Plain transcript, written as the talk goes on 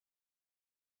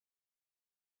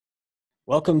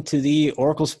Welcome to the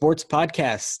Oracle Sports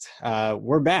Podcast.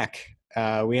 We're back.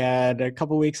 We had a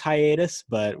couple weeks hiatus,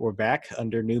 but we're back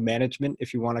under new management,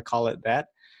 if you want to call it that.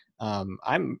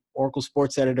 I'm Oracle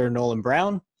Sports Editor Nolan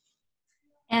Brown.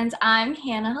 And I'm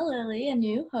Hannah Halili, a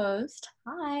new host.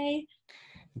 Hi.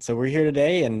 And so we're here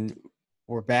today, and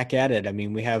we're back at it. I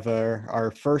mean, we have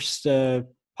our first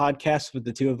podcast with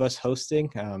the two of us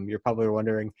hosting. You're probably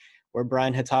wondering where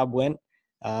Brian Hattab went.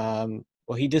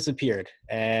 Well, he disappeared.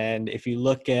 And if you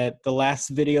look at the last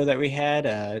video that we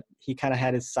had, he kind of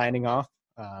had his signing off.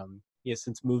 He has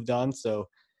since moved on. So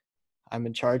I'm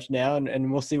in charge now,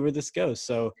 and we'll see where this goes.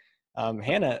 So,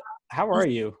 Hannah, how are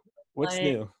you? What's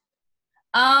new?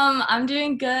 I'm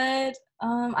doing good.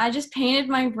 I just painted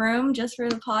my room just for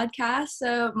the podcast.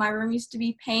 So my room used to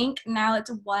be pink. Now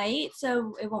it's white.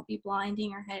 So it won't be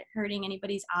blinding or hurting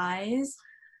anybody's eyes.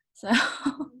 So.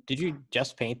 Did you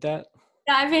just paint that?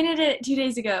 Yeah, I painted it 2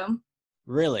 days ago.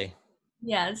 Really?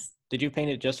 Yes. Did you paint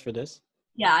it just for this?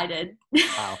 Yeah, I did.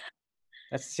 Wow.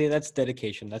 That's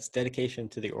dedication. That's dedication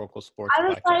to the Oracle Sports I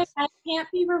was Podcast. like, I can't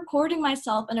be recording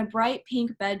myself in a bright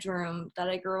pink bedroom that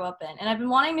I grew up in. And I've been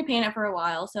wanting to paint it for a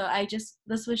while. So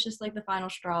this was just like the final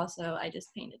straw. So I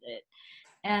just painted it.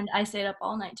 And I stayed up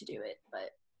all night to do it. But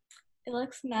it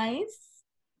looks nice.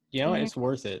 You know, it's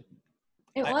worth it.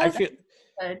 It was. I feel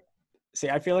good. See,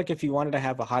 I feel like if you wanted to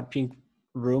have a hot pink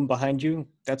room behind you,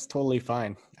 that's totally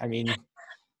fine. I mean,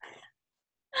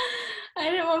 I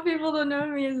didn't want people to know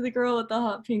me as the girl with the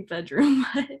hot pink bedroom,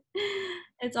 but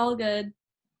it's all good.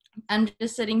 I'm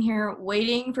just sitting here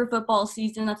waiting for football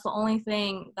season. That's the only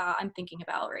thing that I'm thinking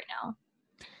about right now.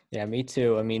 Yeah, me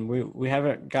too. I mean, we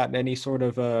haven't gotten any sort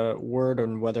of a word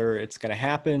on whether it's going to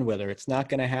happen, whether it's not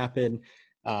going to happen.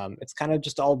 It's kind of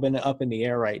just all been up in the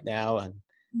air right now. And,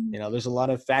 you know, there's a lot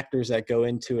of factors that go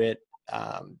into it.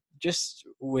 Just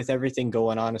with everything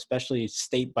going on, especially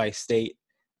state by state.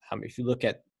 If you look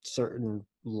at certain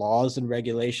laws and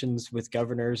regulations with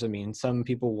governors, I mean, some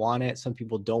people want it, some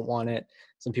people don't want it.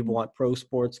 Some people want pro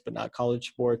sports, but not college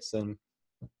sports. And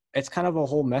it's kind of a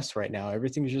whole mess right now.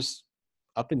 Everything's just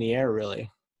up in the air,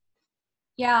 really.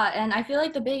 Yeah, and I feel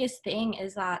like the biggest thing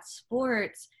is that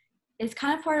sports is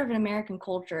kind of part of an American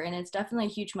culture, and it's definitely a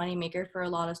huge moneymaker for a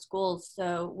lot of schools.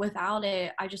 So without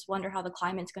it, I just wonder how the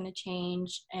climate's going to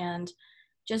change and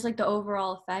just like the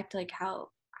overall effect, like how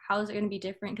is it going to be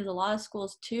different? Because a lot of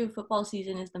schools too, football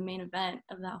season is the main event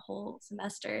of that whole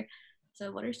semester.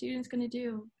 So what are students going to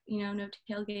do? You know, no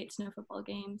tailgates, no football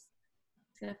games.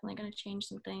 It's definitely going to change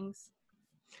some things.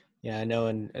 Yeah, I know,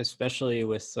 and especially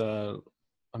with, I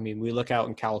mean, we look out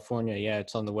in California, yeah,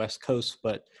 it's on the West Coast,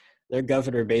 but their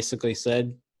governor basically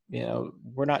said, you know,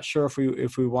 we're not sure if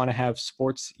we want to have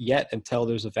sports yet until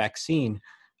there's a vaccine.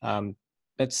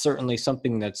 That's certainly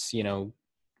something that's, you know,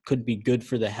 could be good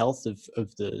for the health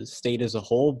of the state as a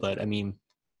whole. But I mean,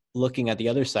 looking at the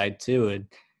other side too, and,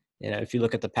 you know, if you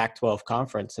look at the Pac-12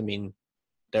 conference, I mean,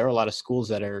 there are a lot of schools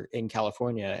that are in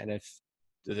California, and if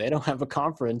they don't have a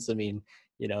conference, I mean,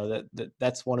 you know,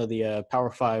 that's one of the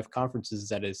Power Five conferences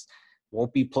that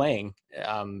won't be playing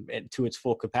to its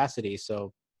full capacity.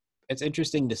 So it's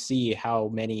interesting to see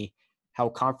how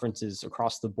conferences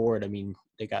across the board. I mean,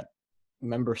 they got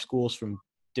member schools from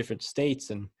different states,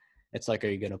 and it's like, are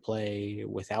you going to play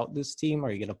without this team?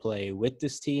 Are you going to play with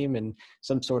this team in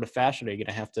some sort of fashion? Are you going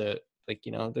to have to, like,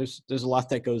 you know, there's a lot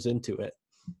that goes into it.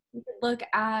 You could look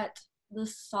at the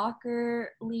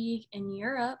soccer league in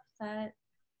Europe that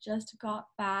just got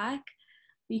back.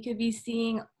 We could be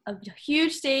seeing a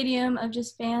huge stadium of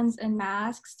just fans and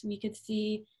masks. We could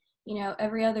see, you know,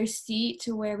 every other seat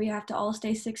to where we have to all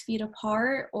stay 6 feet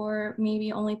apart, or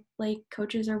maybe only like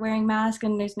coaches are wearing masks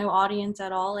and there's no audience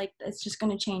at all. Like, it's just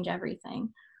going to change everything.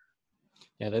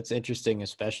 Yeah, that's interesting,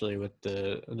 especially with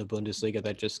the Bundesliga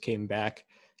that just came back.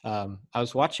 I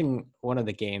was watching one of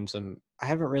the games, and I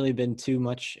haven't really been too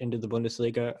much into the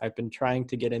Bundesliga. I've been trying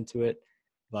to get into it,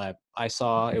 but I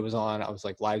saw it was on. I was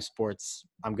like, live sports,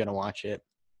 I'm going to watch it.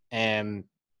 And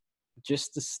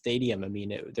just the stadium, I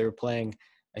mean, they were playing,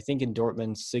 I think, in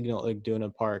Dortmund's Signal Iduna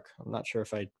Park. I'm not sure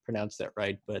if I pronounced that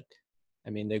right, but I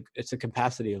mean, it's a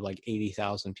capacity of like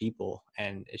 80,000 people,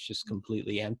 and it's just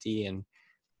completely empty. And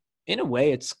in a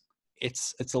way, it's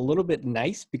a little bit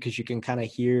nice because you can kind of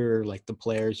hear like the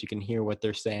players, you can hear what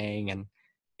they're saying, and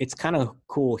it's kind of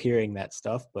cool hearing that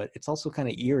stuff. But it's also kind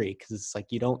of eerie because it's like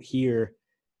you don't hear,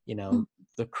 you know,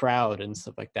 the crowd and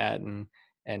stuff like that.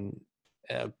 And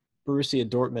Borussia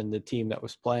Dortmund, the team that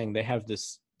was playing, they have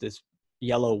this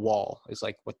yellow wall is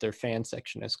like what their fan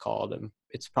section is called, and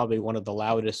it's probably one of the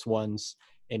loudest ones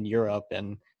in Europe,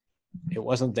 and it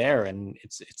wasn't there, and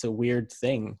it's a weird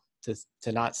thing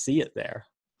to not see it there.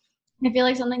 I feel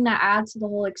like something that adds to the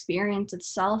whole experience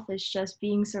itself is just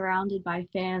being surrounded by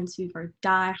fans who are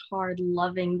die hard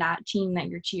loving that team that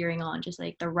you're cheering on, just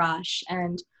like the rush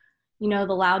and, the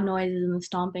loud noises and the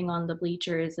stomping on the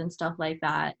bleachers and stuff like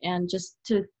that. And just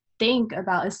to think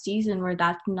about a season where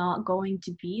that's not going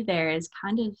to be there is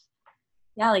kind of,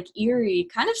 yeah, like eerie,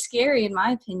 kind of scary in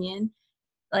my opinion.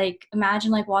 Like imagine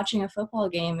like watching a football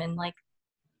game and like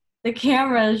the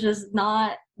camera is just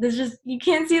not, there's just, you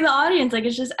can't see the audience, like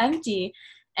it's just empty.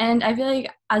 And I feel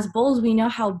like as Bulls we know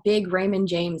how big Raymond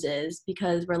James is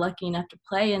because we're lucky enough to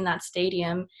play in that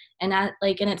stadium, and that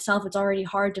like in itself it's already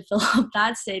hard to fill up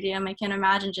that stadium. I can't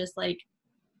imagine just like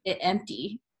it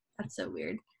empty. That's so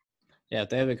weird. Yeah, if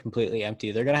they have it completely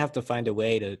empty, they're gonna have to find a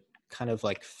way to kind of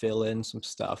like fill in some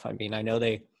stuff. I mean, I know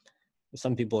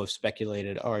some people have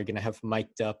speculated, oh, are you gonna have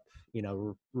mic'd up,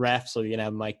 refs, or you're gonna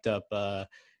have mic'd up,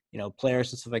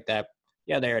 players and stuff like that.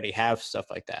 Yeah, they already have stuff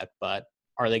like that, but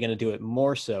are they gonna do it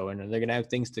more so? And are they gonna have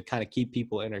things to kind of keep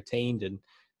people entertained and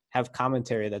have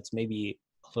commentary that's maybe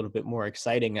a little bit more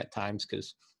exciting at times?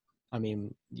 Because I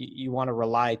mean, you want to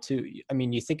rely too. I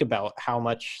mean, you think about how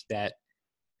much that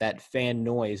fan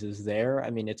noise is there. I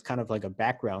mean, it's kind of like a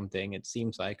background thing, it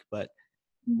seems like, but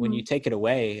when you Hmm. take it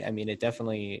away, I mean, it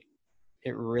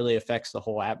really affects the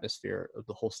whole atmosphere of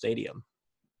the whole stadium.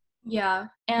 Yeah,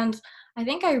 and I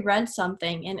think I read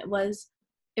something, and it was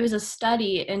a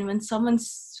study, and when someone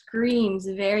screams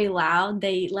very loud,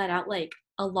 they let out like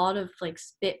a lot of like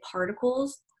spit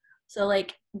particles. So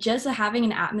like just having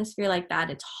an atmosphere like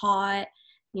that, it's hot,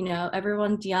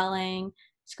 everyone's yelling,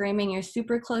 screaming, you're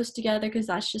super close together because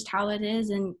that's just how it is.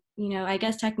 And I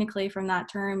guess technically from that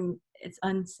term, it's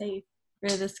unsafe for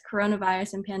this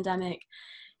coronavirus and pandemic.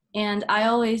 And I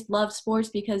always loved sports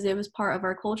because it was part of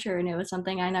our culture and it was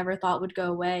something I never thought would go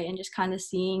away. And just kind of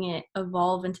seeing it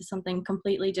evolve into something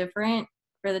completely different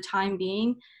for the time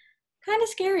being, kind of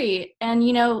scary. And,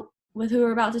 with who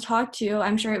we're about to talk to,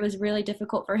 I'm sure it was really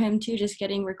difficult for him too, just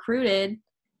getting recruited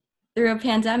through a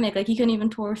pandemic. Like he couldn't even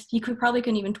tour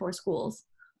schools.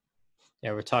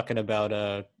 Yeah, we're talking about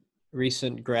a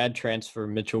recent grad transfer,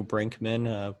 Mitchell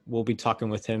Brinkman. We'll be talking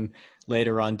with him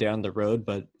later on down the road,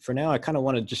 but for now, I kind of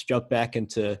want to just jump back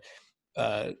into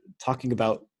talking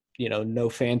about no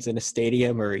fans in a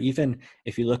stadium, or even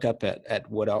if you look up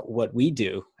at what we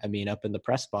do. I mean, up in the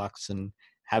press box and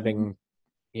having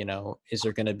is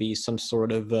there going to be some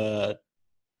sort of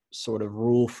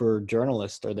rule for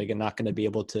journalists? Are they not going to be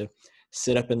able to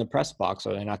sit up in the press box?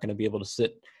 Are they not going to be able to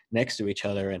sit next to each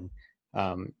other? And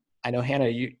I know, Hannah,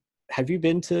 you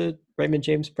been to Raymond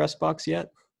James press box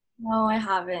yet? No, I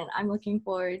haven't. I'm looking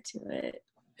forward to it.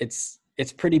 It's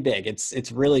pretty big.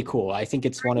 It's really cool. I think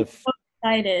it's one I'm of so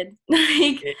excited.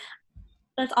 Like it,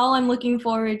 that's all I'm looking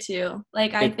forward to.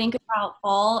 Like I it think about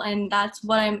fall and that's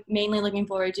what I'm mainly looking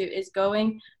forward to is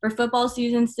going for football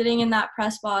season, sitting in that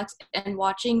press box and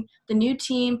watching the new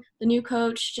team, the new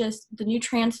coach, just the new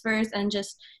transfers and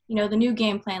just, the new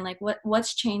game plan, like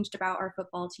what's changed about our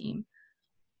football team.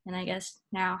 And I guess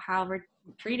now how we're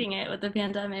treating it with the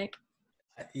pandemic.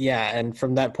 Yeah, and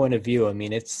from that point of view, I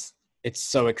mean, it's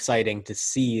so exciting to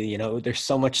see. There's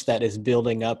so much that is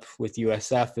building up with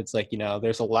USF. It's like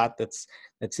there's a lot that's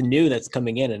new that's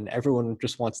coming in, and everyone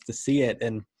just wants to see it.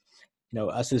 And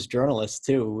us as journalists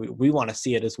too, we want to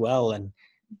see it as well. And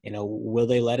will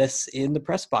they let us in the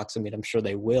press box? I mean, I'm sure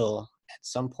they will at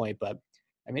some point, but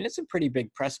I mean, it's a pretty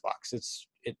big press box.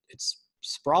 It's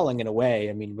sprawling in a way.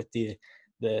 I mean, with the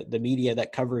media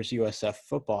that covers USF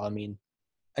football, I mean,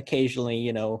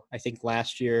 occasionally, I think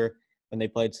last year when they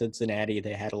played Cincinnati,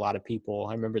 they had a lot of people.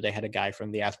 I remember they had a guy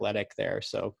from the Athletic there,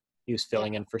 so he was Yeah.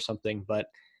 filling in for something. But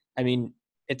I mean,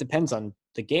 it depends on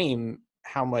the game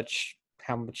how much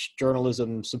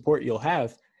journalism support you'll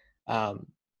have. Um,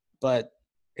 but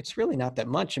it's really not that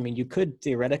much. I mean, you could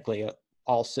theoretically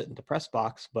all sit in the press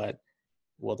box, but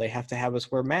will they have to have us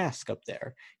wear masks up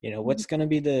there? What's going to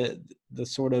be the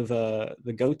sort of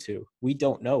the go-to? We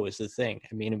don't know is the thing.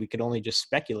 I mean, we could only just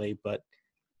speculate, but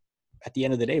at the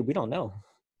end of the day, we don't know.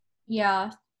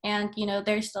 Yeah. And,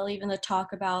 there's still even the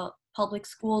talk about public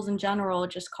schools in general,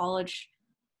 just college.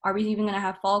 Are we even going to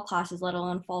have fall classes, let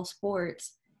alone fall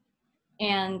sports?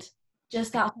 And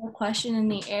just that whole question in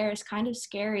the air is kind of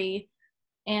scary.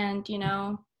 And,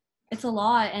 it's a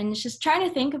lot. And it's just trying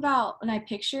to think about when I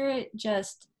picture it,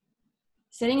 just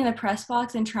sitting in the press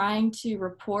box and trying to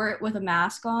report with a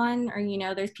mask on,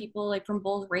 or, there's people like from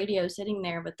Bulls Radio sitting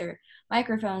there with their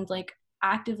microphones, like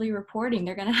actively reporting.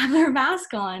 They're going to have their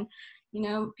mask on.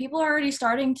 People are already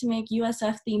starting to make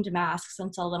USF themed masks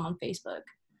and sell them on Facebook.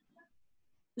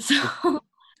 It, So,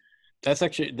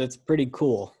 that's pretty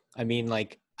cool. I mean,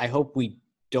 like, I hope we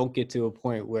don't get to a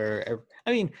point where,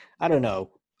 I mean, I don't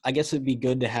know. I guess it'd be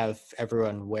good to have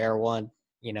everyone wear one,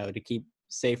 to keep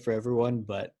safe for everyone.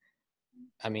 But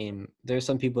I mean, there's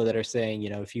some people that are saying,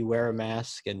 if you wear a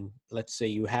mask and let's say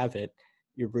you have it,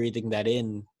 you're breathing that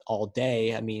in all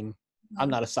day. I mean, I'm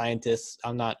not a scientist,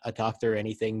 I'm not a doctor or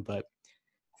anything, but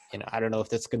I don't know if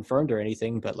that's confirmed or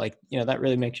anything, but like, that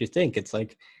really makes you think. It's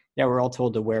like, yeah, we're all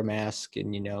told to wear masks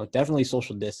and, definitely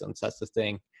social distance. That's the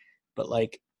thing. But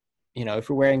like, if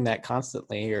you're wearing that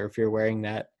constantly, or if you're wearing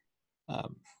that,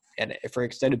 um, and for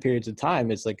extended periods of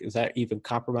time, it's like, is that even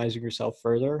compromising yourself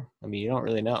further? I mean, you don't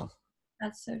really know.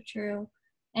 That's so true.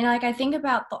 And like I think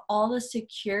about all the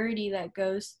security that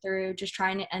goes through just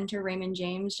trying to enter Raymond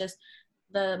James, just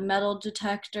the metal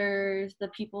detectors, the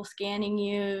people scanning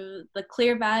you, the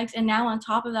clear bags, and now on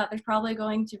top of that, there's probably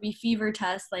going to be fever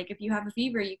tests. Like if you have a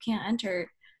fever, you can't enter.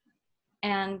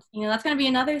 And that's going to be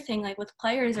another thing. Like with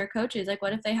players or coaches, like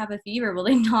what if they have a fever? Will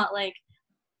they not like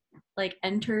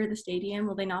enter the stadium?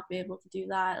 Will they not be able to do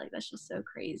that? Like that's just so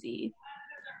crazy.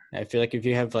 I feel like if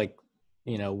you have like,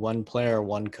 one player,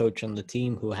 one coach on the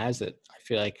team who has it, I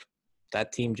feel like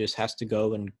that team just has to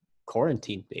go and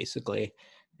quarantine basically.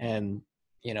 And,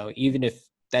 even if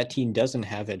that team doesn't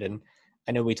have it, and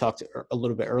I know we talked a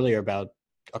little bit earlier about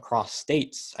across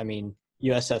states. I mean,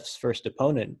 USF's first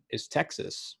opponent is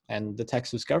Texas, and the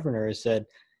Texas governor has said,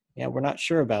 yeah, we're not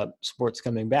sure about sports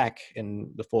coming back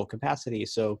in the full capacity.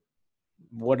 So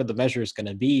what are the measures going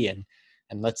to be? And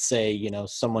let's say,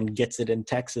 someone gets it in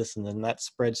Texas and then that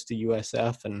spreads to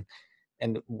USF,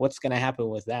 and what's going to happen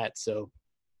with that? So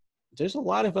there's a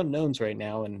lot of unknowns right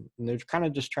now, and they're kind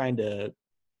of just trying to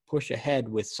push ahead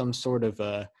with some sort of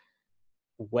a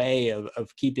way of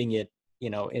keeping it,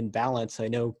 in balance. I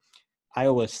know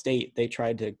Iowa State, they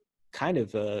tried to kind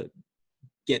of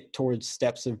get towards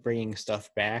steps of bringing stuff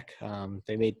back.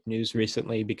 They made news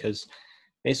recently because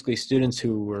basically students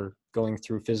who were going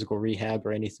through physical rehab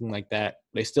or anything like that,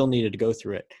 they still needed to go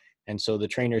through it. And so the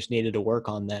trainers needed to work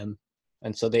on them.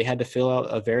 And so they had to fill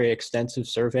out a very extensive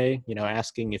survey,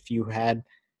 asking if you had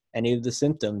any of the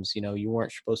symptoms. You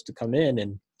weren't supposed to come in.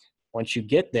 And once you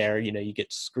get there, you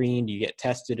get screened, you get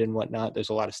tested and whatnot. There's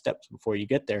a lot of steps before you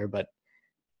get there. But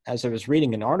as I was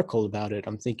reading an article about it,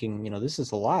 I'm thinking, this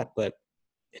is a lot, but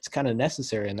it's kind of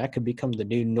necessary. And that could become the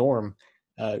new norm,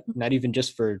 not even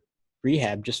just for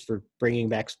rehab, just for bringing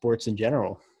back sports in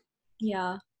general.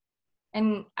 Yeah.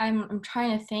 And I'm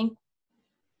trying to think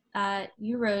that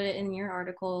you wrote it in your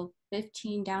article,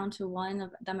 15 down to 1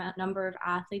 of the number of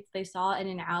athletes they saw in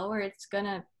an hour. It's going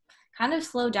to kind of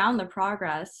slow down the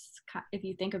progress. If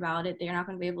you think about it, they're not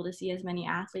going to be able to see as many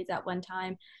athletes at one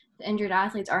time. The injured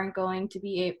athletes aren't going to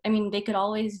be, I mean, they could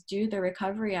always do the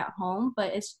recovery at home,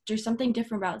 but there's something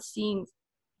different about seeing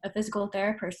a physical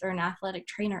therapist or an athletic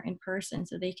trainer in person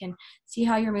so they can see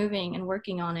how you're moving and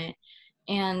working on it.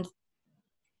 And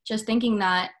just thinking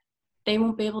that they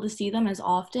won't be able to see them as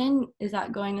often, is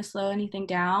that going to slow anything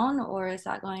down, or is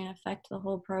that going to affect the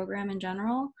whole program in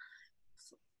general?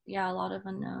 Yeah, a lot of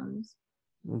unknowns.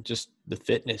 Just the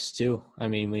fitness too. I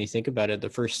mean, when you think about it, the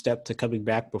first step to coming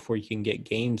back before you can get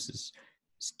games is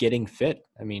getting fit.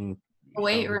 I mean,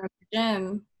 Weight room,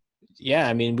 gym. yeah,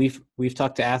 I mean, we've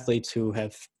talked to athletes who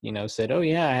have, said, oh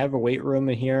yeah, I have a weight room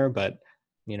in here, but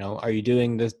are you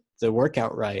doing the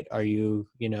workout right? Are you,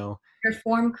 Your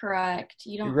form correct?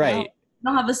 You don't know. right? You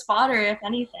don't have a spotter, if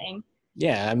anything.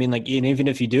 Yeah, I mean, like, even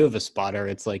if you do have a spotter,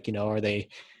 it's like, are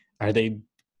they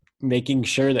making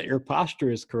sure that your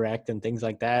posture is correct and things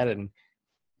like that? And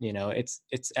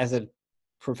it's as a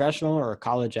professional or a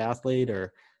college athlete,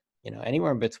 or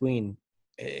anywhere in between,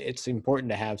 it's important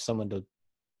to have someone to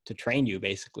train you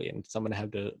basically, and someone to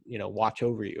have to watch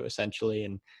over you essentially,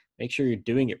 and make sure you're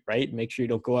doing it right. Make sure you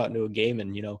don't go out into a game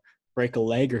and break a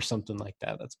leg or something like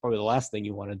that. That's probably the last thing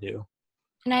you want to do.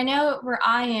 And I know where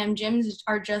I am, gyms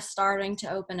are just starting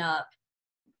to open up,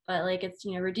 but like it's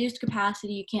reduced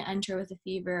capacity. You can't enter with a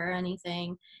fever or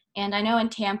anything. And I know in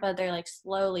Tampa they're like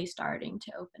slowly starting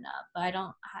to open up, but I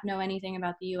don't know anything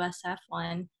about the USF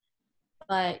one.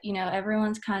 But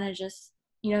everyone's kind of just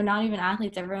not even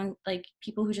athletes, everyone, like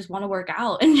people who just want to work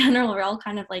out in general, we're all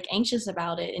kind of like anxious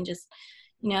about it. And just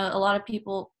a lot of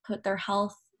people put their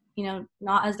health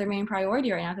not as their main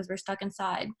priority right now because we're stuck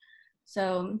inside.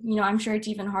 So I'm sure it's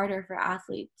even harder for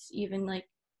athletes even like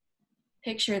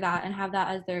picture that and have that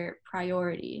as their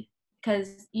priority,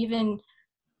 because even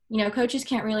coaches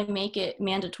can't really make it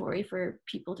mandatory for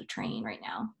people to train right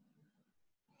now.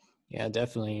 Yeah,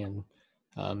 definitely. And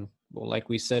well, like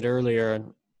we said earlier,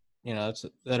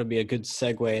 that'll be a good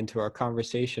segue into our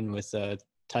conversation with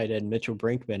tight end Mitchell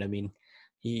Brinkman. I mean,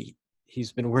 he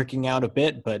he's been working out a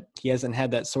bit, but he hasn't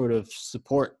had that sort of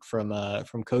support from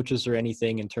coaches or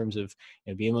anything in terms of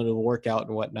being able to work out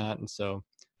and whatnot. And so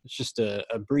it's just a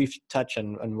brief touch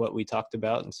on what we talked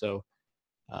about. And so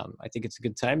I think it's a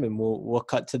good time, and we'll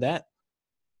cut to that.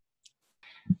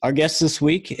 Our guest this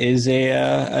week is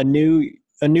a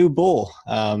new bull,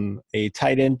 a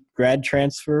tight end grad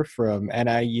transfer from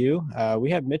NIU. We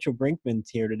have Mitchell Brinkman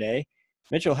here today.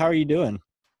 Mitchell, how are you doing?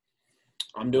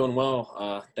 I'm doing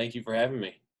well. Thank you for having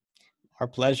me. Our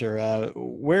pleasure.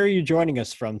 Where are you joining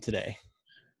us from today?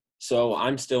 So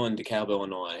I'm still in DeKalb,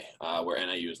 Illinois, where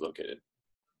NIU is located.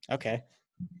 Okay.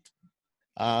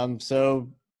 So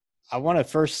I want to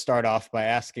first start off by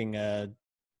asking,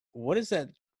 what is that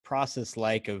process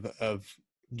like of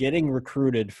getting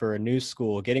recruited for a new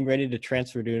school, getting ready to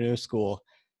transfer to a new school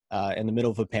in the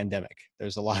middle of a pandemic?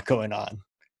 There's a lot going on.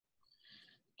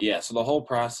 Yeah, so the whole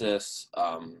process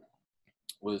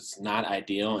was not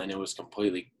ideal, and it was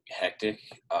completely hectic.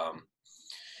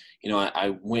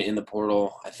 I went in the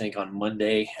portal, I think on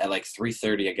Monday at like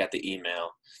 3:30, I got the email.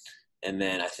 And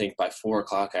then I think by 4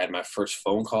 o'clock, I had my first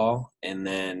phone call. And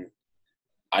then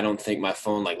I don't think my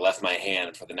phone left my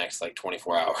hand for the next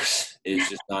 24 hours. It was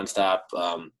just nonstop,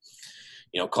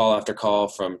 call after call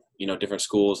from, different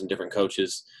schools and different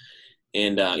coaches.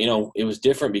 And, it was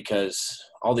different because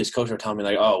all these coaches were telling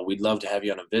me oh, we'd love to have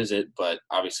you on a visit, but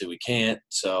obviously we can't.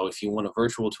 So if you want a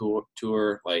virtual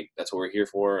tour, that's what we're here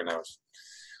for. And I was,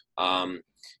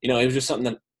 it was just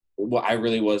something that I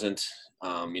really wasn't,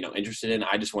 interested in.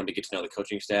 I just wanted to get to know the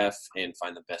coaching staff and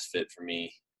find the best fit for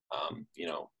me,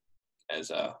 as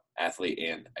a athlete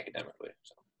and academically.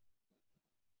 So.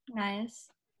 Nice.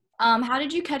 How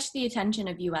did you catch the attention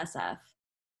of USF?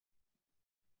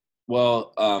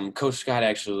 Well, Coach Scott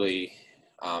actually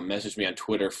messaged me on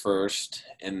Twitter first,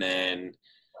 and then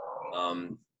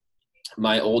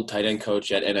my old tight end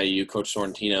coach at NIU, Coach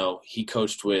Sorrentino, he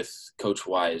coached with Coach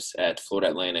Wise at Florida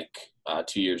Atlantic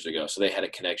 2 years ago. So they had a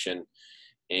connection,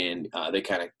 and they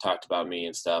kind of talked about me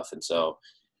and stuff. And so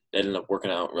it ended up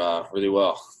working out really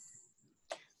well.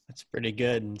 That's pretty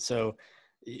good. And so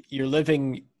you're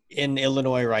living in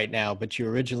Illinois right now, but you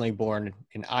were originally born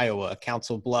in Iowa,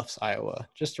 Council Bluffs, Iowa,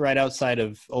 just right outside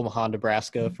of Omaha,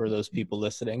 Nebraska, for those people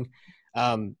listening.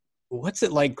 What's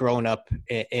it like growing up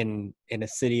in a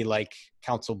city like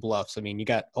Council Bluffs? I mean, you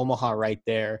got Omaha right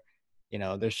there.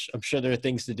 I'm sure there are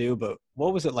things to do, but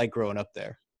what was it like growing up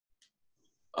there?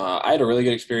 I had a really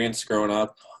good experience growing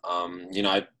up.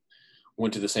 I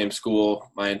went to the same school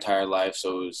my entire life,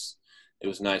 so it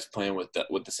was nice playing with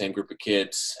the same group of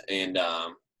kids. And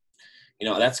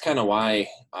that's kind of why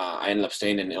I ended up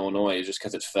staying in Illinois, is just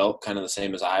because it felt kind of the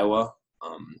same as Iowa,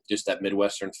 just that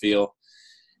Midwestern feel.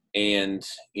 And,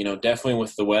 definitely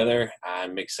with the weather,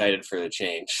 I'm excited for the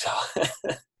change. So.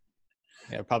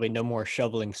 Yeah, probably no more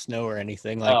shoveling snow or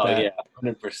anything like that. Oh,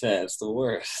 yeah, 100%. It's the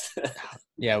worst.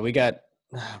 Yeah, we got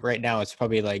right now it's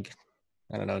probably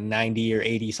 90 or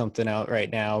 80 something out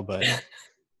right now. But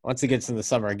once it gets in the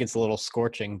summer, it gets a little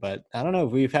scorching. But I don't know.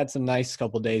 We've had some nice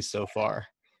couple days so far.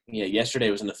 Yeah, yesterday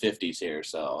was in the 50s here.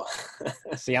 So,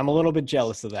 see, I'm a little bit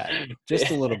jealous of that.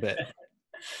 Just a little bit.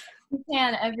 You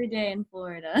can every day in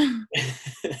Florida.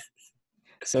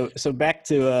 So back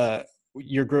to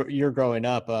you're growing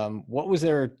up. What was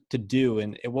there to do,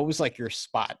 and what was your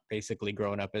spot basically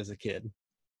growing up as a kid?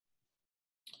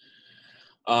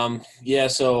 Yeah,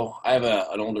 so I have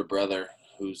an older brother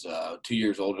who's 2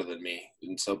 years older than me,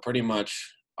 and so pretty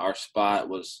much our spot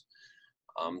was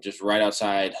just right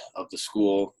outside of the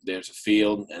school. There's a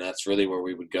field, and that's really where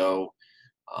we would go.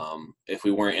 If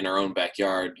we weren't in our own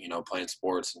backyard, playing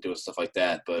sports and doing stuff like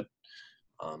that. But,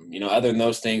 other than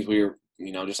those things, we were,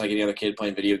 just like any other kid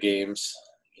playing video games,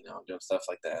 doing stuff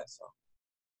like that. So.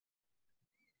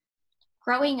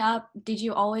 Growing up, did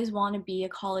you always want to be a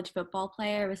college football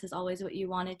player? Was this always what you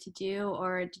wanted to do,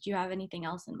 or did you have anything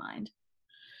else in mind?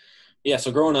 Yeah,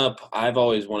 so growing up, I've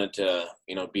always wanted to,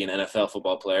 be an NFL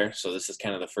football player. So this is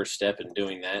kind of the first step in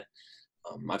doing that.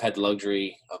 I've had the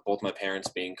luxury of both my parents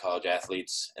being college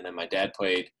athletes, and then my dad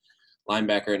played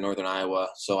linebacker at Northern Iowa.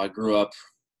 So I grew up,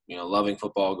 loving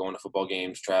football, going to football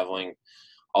games, traveling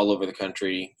all over the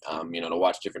country, to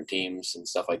watch different teams and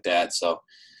stuff like that. So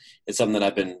it's something that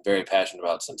I've been very passionate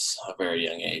about since a very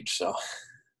young age. So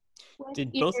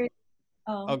did both?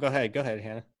 Oh, go ahead,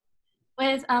 Hannah.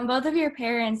 With both of your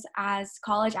parents as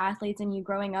college athletes and you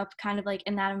growing up kind of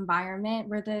in that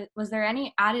environment, was there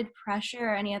any added pressure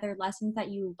or any other lessons that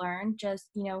you learned just,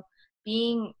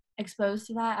 being exposed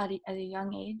to that at a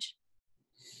young age?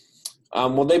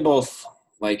 Well, they both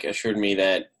assured me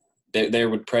that they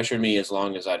would pressure me as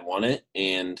long as I'd want it.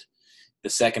 And, the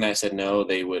second I said no,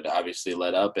 they would obviously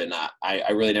let up. And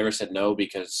I really never said no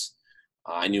because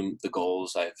I knew the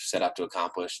goals I've set out to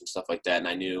accomplish and stuff like that. And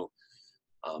I knew,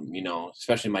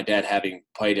 especially my dad having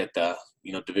played at the,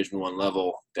 Division I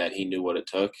level, that he knew what it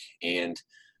took. And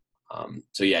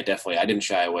so, yeah, definitely I didn't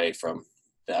shy away from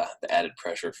the added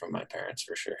pressure from my parents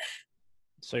for sure.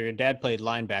 So your dad played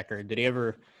linebacker. Did he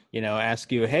ever,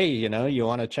 ask you, hey, you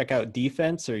want to check out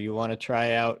defense or you want to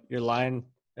try out your line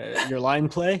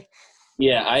play?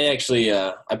 Yeah, I actually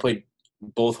I played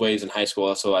both ways in high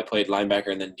school. So I played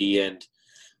linebacker and then D end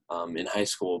in high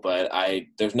school. But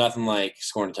there's nothing like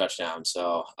scoring a touchdown,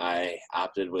 so I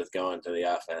opted with going to the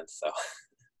offense. So.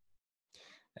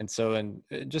 And so, in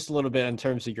just a little bit in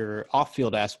terms of your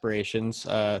off-field aspirations,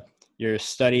 you're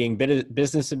studying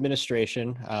business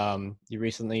administration.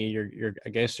 You're I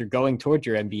guess you're going towards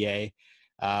your MBA,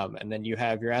 and then you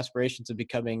have your aspirations of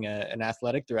becoming an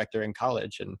athletic director in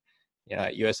college. And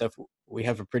at USF we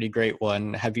have a pretty great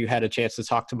one. Have you had a chance to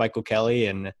talk to Michael Kelly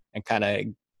and kind of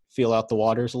feel out the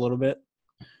waters a little bit?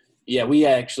 Yeah, we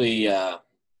actually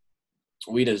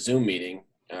we had a Zoom meeting,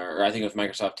 or I think it was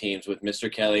Microsoft Teams, with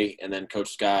Mr. Kelly and then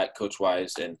Coach Scott, Coach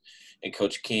Wise, and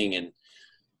Coach King, and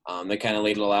they kind of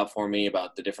laid it all out for me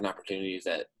about the different opportunities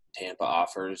that Tampa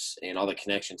offers and all the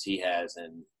connections he has,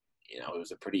 and it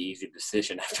was a pretty easy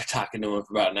decision after talking to him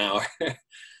for about an hour.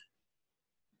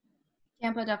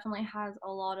 Tampa definitely has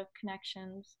a lot of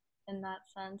connections in that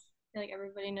sense. I feel like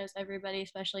everybody knows everybody,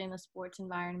 especially in the sports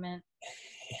environment.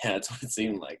 Yeah, that's what it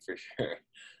seemed like for sure.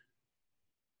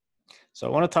 So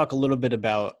I want to talk a little bit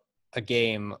about a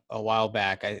game a while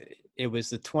back. It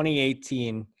was the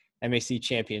 2018 MAC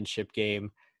championship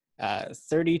game,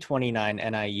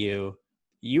 30-29 NIU.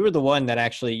 You were the one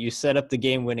that you set up the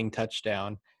game-winning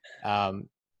touchdown. That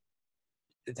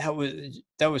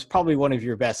was probably one of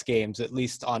your best games, at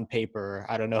least on paper.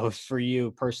 I don't know if for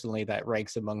you personally that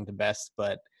ranks among the best,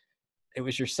 but it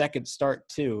was your second start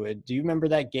too. Do you remember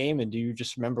that game, and do you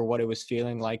just remember what it was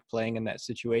feeling like playing in that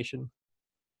situation?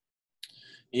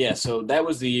 Yeah, so that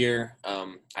was the year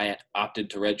I had opted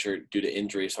to redshirt due to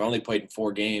injury. So I only played in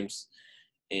 4 games,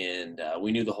 and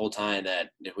we knew the whole time that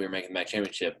if we were making the MAC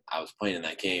championship, I was playing in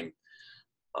that game.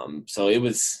 So it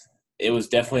was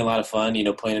definitely a lot of fun,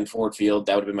 playing in Ford Field.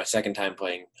 That would have been my second time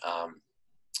playing,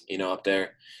 up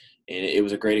there. And it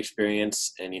was a great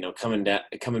experience. And,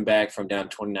 coming back from down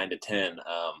 29-10,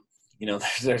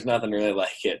 there's nothing really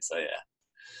like it. So, yeah.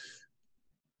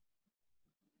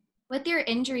 With your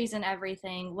injuries and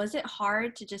everything, was it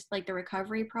hard to just the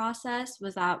recovery process?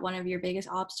 Was that one of your biggest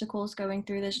obstacles going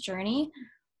through this journey?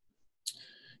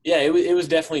 Yeah, it was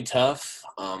definitely tough.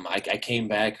 I came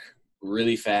back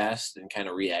really fast and kind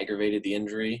of re-aggravated the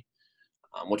injury,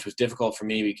 which was difficult for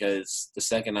me because the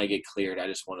second I get cleared, I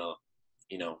just want to,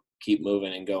 keep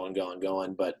moving and going.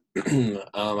 But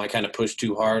I kind of pushed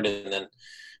too hard and then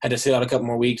had to sit out a couple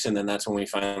more weeks, and then that's when we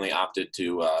finally opted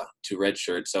to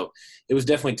redshirt. So it was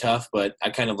definitely tough, but I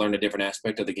kind of learned a different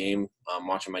aspect of the game,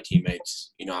 watching my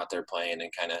teammates, out there playing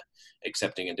and kind of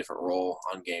accepting a different role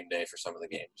on game day for some of the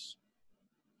games.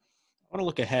 I want to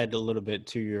look ahead a little bit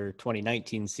to your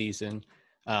 2019 season.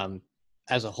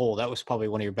 As a whole, that was probably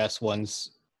one of your best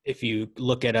ones. If you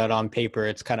look at it on paper,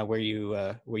 it's kind of where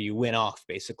you win off,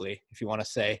 basically, if you want to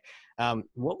say.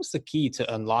 What was the key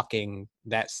to unlocking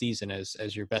that season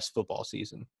as your best football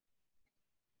season?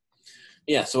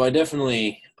 Yeah, so I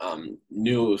definitely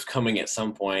knew it was coming at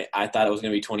some point. I thought it was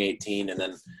going to be 2018, and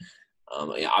then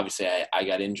obviously I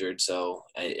got injured, so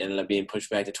I ended up being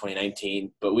pushed back to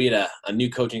 2019. But we had a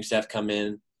new coaching staff come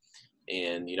in,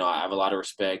 and, I have a lot of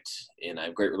respect, and I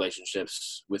have great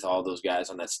relationships with all those guys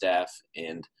on that staff.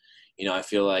 And, I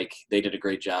feel like they did a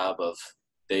great job of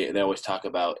they always talk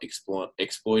about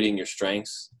exploiting your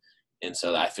strengths. And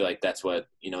so I feel like that's what,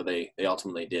 they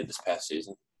ultimately did this past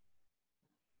season.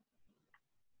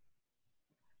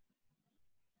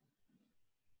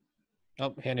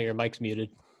 Oh, Hannah, your mic's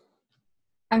muted.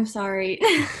 I'm sorry.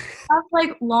 I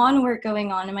have lawn work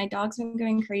going on and my dog's been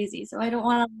going crazy, so I don't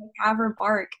want to have her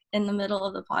bark in the middle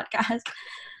of the podcast.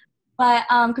 But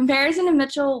comparison to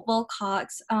Mitchell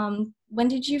Wilcox, when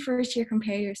did you first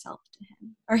compare yourself to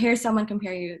him, or hear someone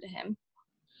compare you to him?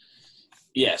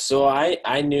 Yeah, so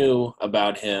I knew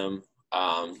about him.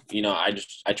 I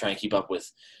try and keep up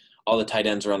with all the tight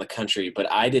ends around the country,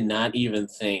 but I did not even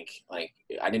think I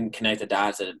didn't connect the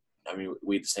dots that. I mean,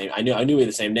 we had the same. I knew we had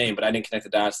the same name, but I didn't connect the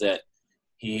dots that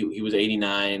he was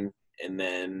 89, and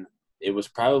then it was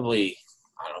probably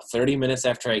 30 minutes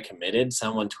after I committed,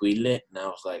 someone tweeted it, and I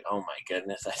was like, oh my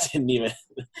goodness, I didn't even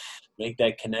make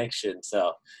that connection.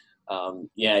 So,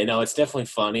 it's definitely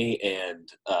funny, and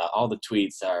all the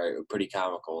tweets are pretty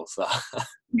comical. So.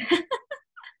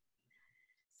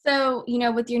 So,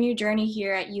 with your new journey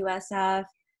here at USF,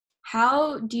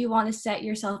 how do you want to set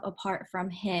yourself apart from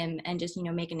him and just,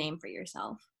 make a name for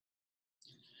yourself?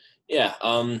 Yeah,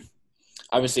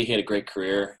 obviously he had a great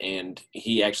career, and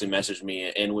he actually messaged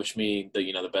me and wished me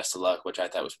the best of luck, which I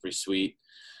thought was pretty sweet.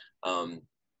 Um,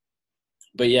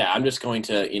 but yeah, I'm just going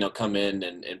to come in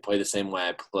and play the same way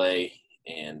I play,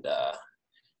 and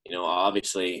I'll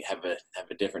obviously have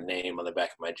a different name on the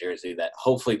back of my jersey that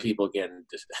hopefully people can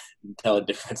just tell a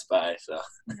difference by. So.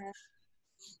 Yeah.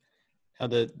 Now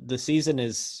the season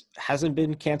hasn't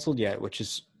been canceled yet, which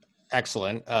is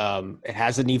excellent. It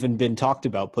hasn't even been talked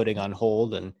about putting on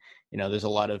hold, and there's a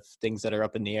lot of things that are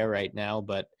up in the air right now.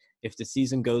 But if the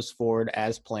season goes forward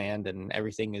as planned and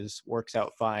everything works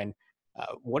out fine,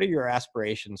 what are your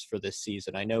aspirations for this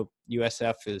season? I know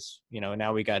USF is,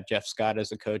 now we got Jeff Scott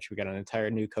as a coach. We got an entire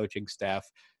new coaching staff.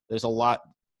 There's a lot.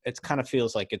 It kind of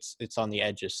feels like it's on the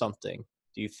edge of something.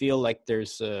 Do you feel like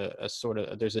there's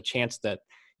there's a chance that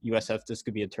USF, this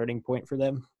could be a turning point for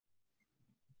them?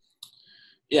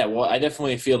 Yeah, well, I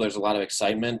definitely feel there's a lot of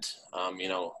excitement,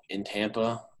 in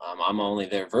Tampa. I'm only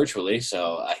there virtually,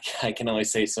 so I can only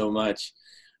say so much.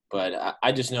 But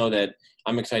I just know that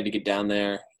I'm excited to get down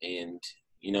there and,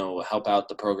 help out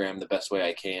the program the best way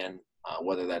I can,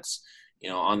 whether that's,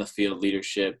 on the field,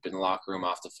 leadership, in the locker room,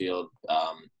 off the field.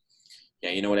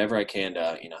 Yeah, whatever I can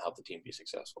to, help the team be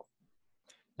successful.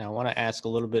 Now, I want to ask a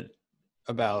little bit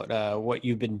about what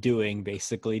you've been doing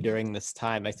basically during this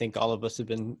time. I think all of us have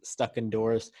been stuck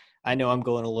indoors. I know I'm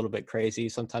going a little bit crazy.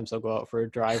 Sometimes I'll go out for a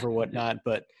drive or whatnot,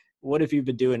 but what have you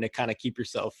been doing to kind of keep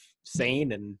yourself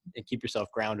sane and keep yourself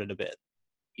grounded a bit?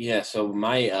 Yeah, so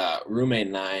my roommate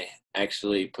and I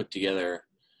actually put together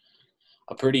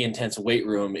a pretty intense weight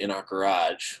room in our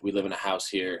garage. We live in a house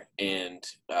here, and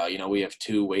we have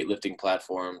two weightlifting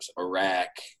platforms, a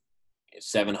rack,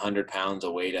 700 pounds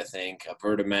of weight, I think, a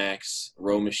Vertimax,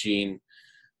 row machine.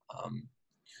 Um,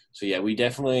 so yeah, we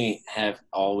definitely have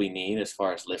all we need as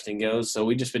far as lifting goes. So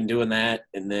we just been doing that,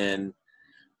 and then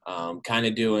kind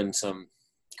of doing some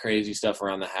crazy stuff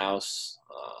around the house.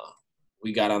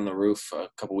 We got on the roof a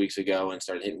couple weeks ago and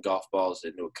started hitting golf balls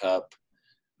into a cup.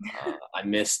 I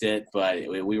missed it, but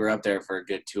we were up there for a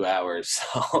good 2 hours.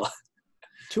 So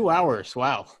 2 hours.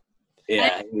 Wow.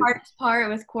 yeah. And the hardest part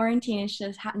with quarantine is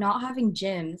just not having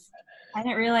gyms. I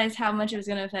didn't realize how much it was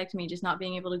going to affect me just not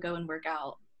being able to go and work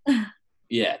out.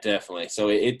 Yeah, definitely. So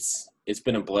it's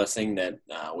been a blessing that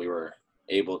we were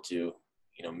able to,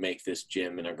 make this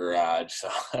gym in a garage. So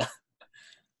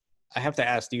I have to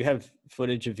ask, do you have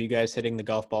footage of you guys hitting the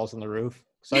golf balls on the roof?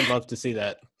 Because I'd love to see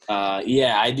that.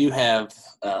 yeah, I do have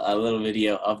a little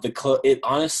video of it.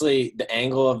 Honestly, the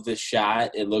angle of the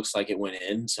shot, it looks like it went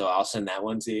in. So I'll send that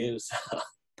one to you. So,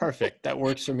 Perfect. That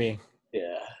works for me.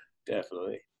 yeah,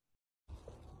 definitely.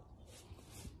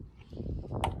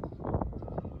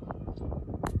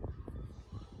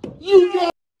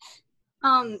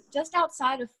 Just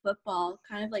outside of football,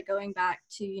 kind of like going back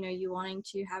to, you wanting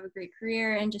to have a great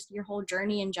career and just your whole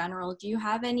journey in general, do you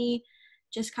have any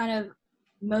just kind of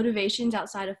motivations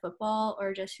outside of football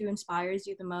or just who inspires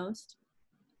you the most?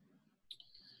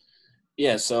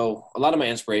 Yeah, so a lot of my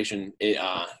inspiration,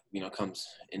 comes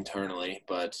internally,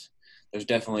 but there's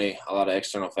definitely a lot of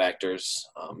external factors.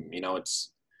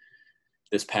 It's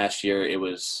this past year. I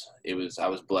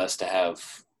was blessed to have,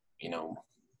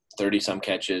 30 some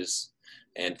catches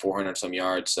and 400 some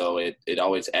yards. So it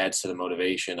always adds to the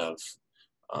motivation of,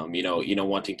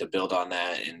 wanting to build on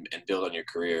that and build on your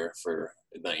career for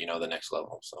the next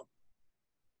level. So.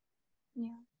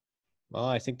 Yeah. Well,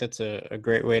 I think that's a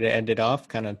great way to end it off,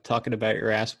 kind of talking about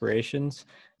your aspirations.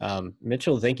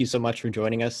 Mitchell, thank you so much for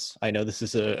joining us. I know this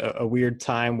is a weird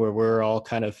time where we're all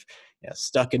kind of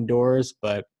stuck indoors,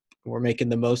 but we're making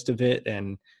the most of it.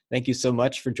 And thank you so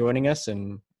much for joining us.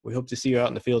 And we hope to see you out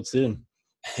in the field soon.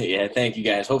 Yeah, thank you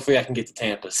guys. Hopefully I can get to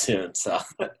Tampa soon. So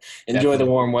enjoy Definitely. the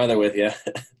warm weather with you.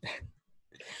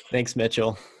 Thanks,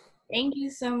 Mitchell. Thank you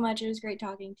so much. It was great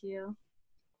talking to you.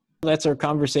 That's our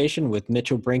conversation with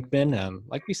Mitchell Brinkman.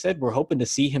 Like we said, we're hoping to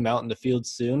see him out in the field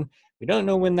soon. We don't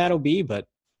know when that'll be, but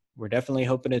we're definitely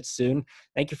hoping it's soon.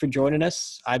 Thank you for joining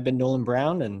us. I've been Nolan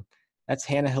Brown, and that's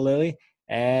Hannah Halili,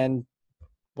 and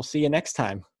we'll see you next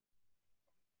time.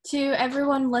 To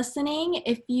everyone listening,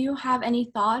 if you have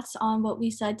any thoughts on what we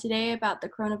said today about the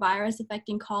coronavirus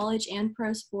affecting college and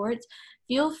pro sports,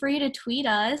 feel free to tweet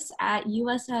us at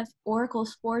USF Oracle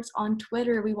Sports on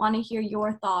Twitter. We want to hear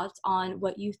your thoughts on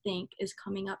what you think is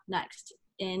coming up next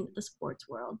in the sports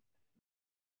world.